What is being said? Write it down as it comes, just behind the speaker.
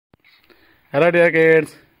Hello dear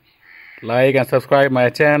kids, like and subscribe my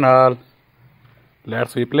channel.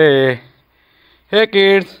 Let's we play. Hey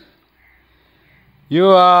kids, you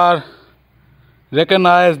are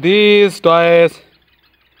recognize these toys.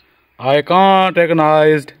 I can't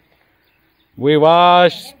recognize. We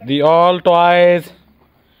watched the all toys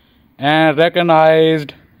and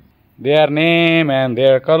recognized their name and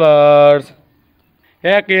their colors.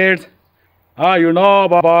 Hey kids, you know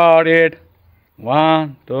about it?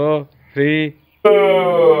 1, 2, 3.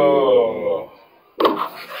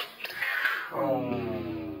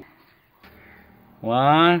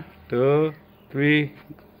 One, two, three.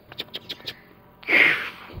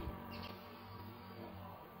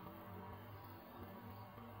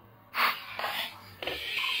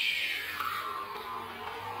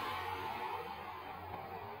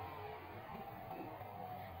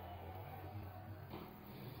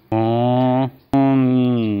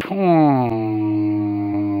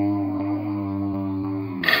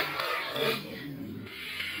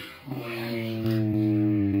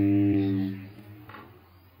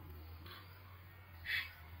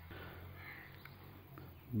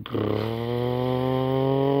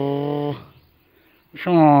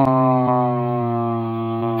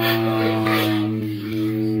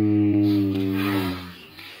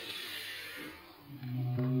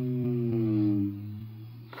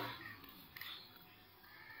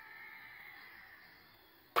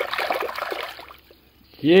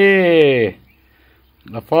 Yeah,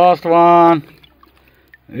 the first one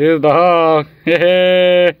is the hog.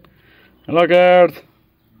 Hey, hello kids.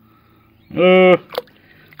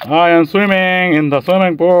 I am swimming in the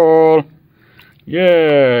swimming pool.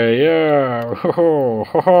 Yeah. Ho,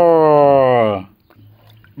 ho, ho.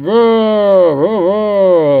 Whoa, whoa,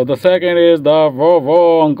 whoa. The second is the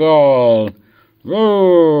whoa, uncle.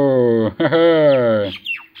 Whoa.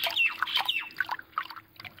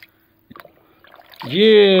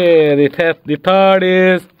 Yeah, the third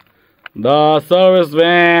is the service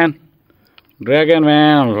van, dragon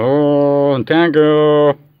van. Oh, thank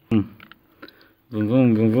you. Boom,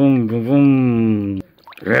 boom, boom, boom, boom, boom.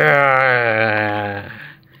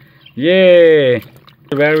 Yeah,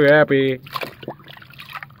 very happy.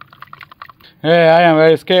 Hey, I am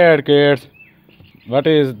very scared, kids. What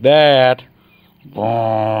is that?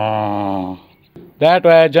 Oh, that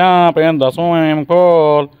way I jump in the swimming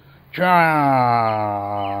pool. Yeah.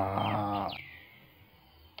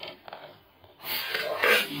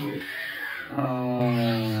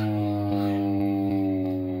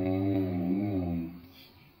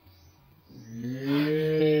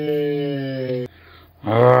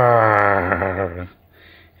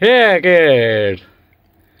 Hey kids,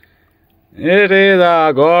 it is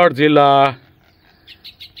a Godzilla,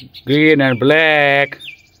 green and black.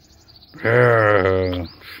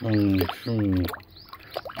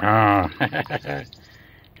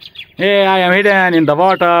 Hey, I am hidden in the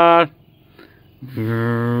water.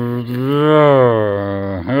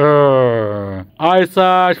 I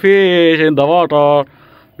saw fish in the water.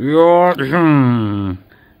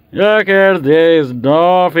 Yeah, kids, there is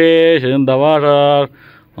no fish in the water.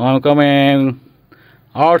 I'm coming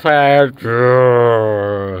outside.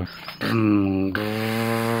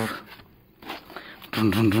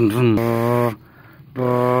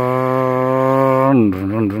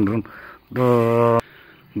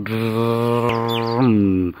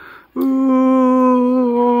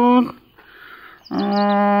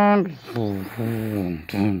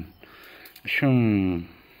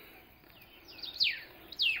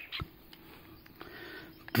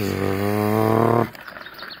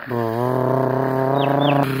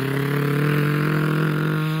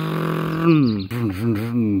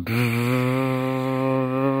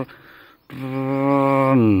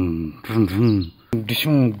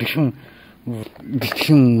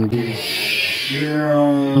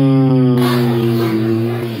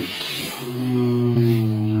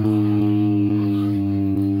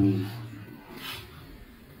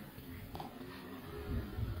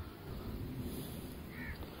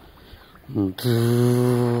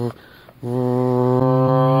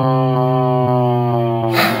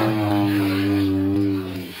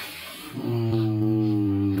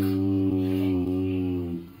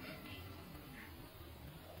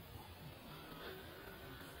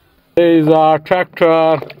 There is a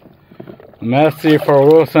tractor, Messi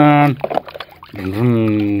Ferguson,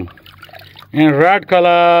 in red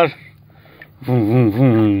color.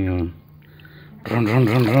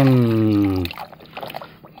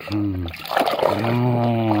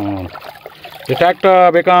 The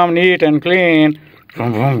tractor become neat and clean.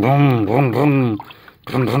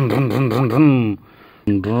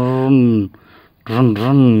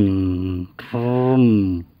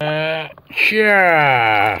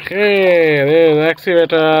 Yeah. Hey, there's the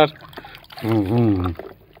excavator. Vroom, vroom.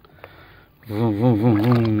 Vroom, vroom, vroom,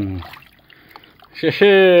 vroom.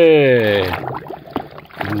 Hey.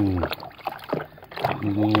 Vroom.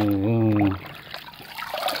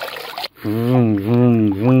 Vroom, vroom,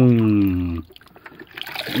 vroom, vroom.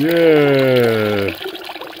 Yeah.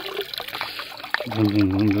 Vroom, vroom,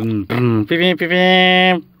 vroom, vroom, vroom. Beep, beep, beep,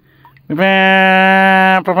 beep. Beep, beep, beep, beep.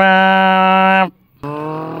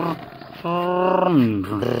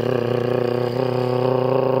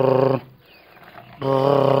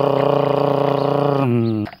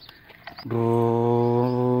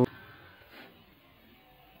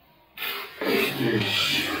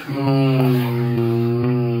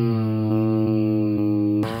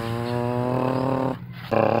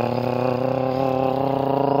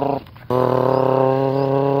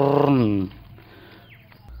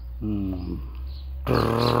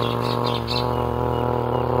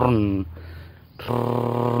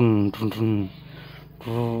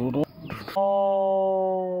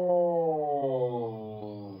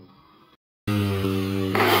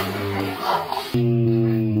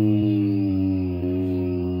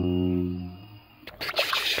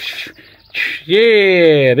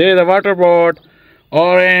 Yeah, there's a water boat,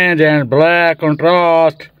 orange and black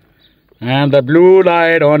contrast, and the blue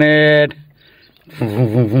light on it.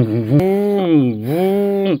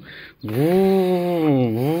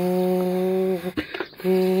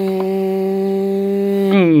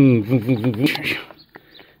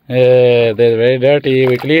 They're very dirty.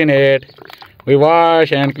 We clean it. We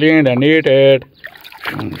wash and clean and eat it.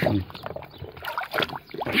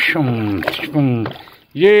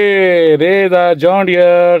 Yeah, there's a John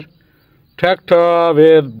Deere tractor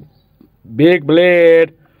with big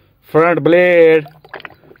blade, front blade.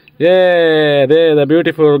 Yeah, there's a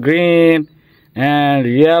beautiful green and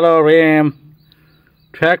yellow rim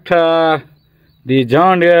tractor. The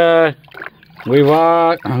John Deere. We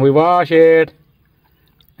wash it,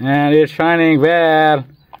 and it's shining well.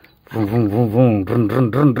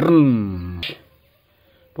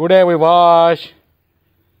 Today we wash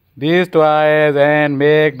these toys and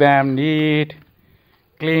make them neat,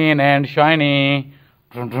 clean and shiny.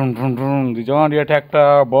 The John Deere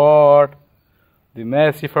tractor bought the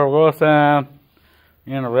Massey Ferguson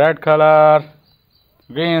in red color,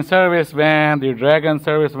 green service van, the Dragon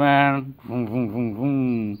service van.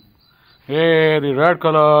 Hey, the red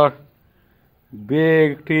color,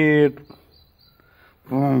 big teeth,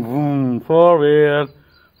 four wheel,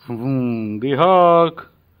 the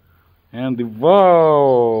Hulk, and the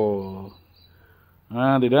wow,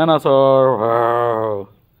 and the dinosaur, wow,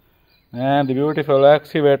 and the beautiful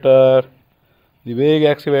excavator, the big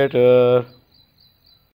excavator.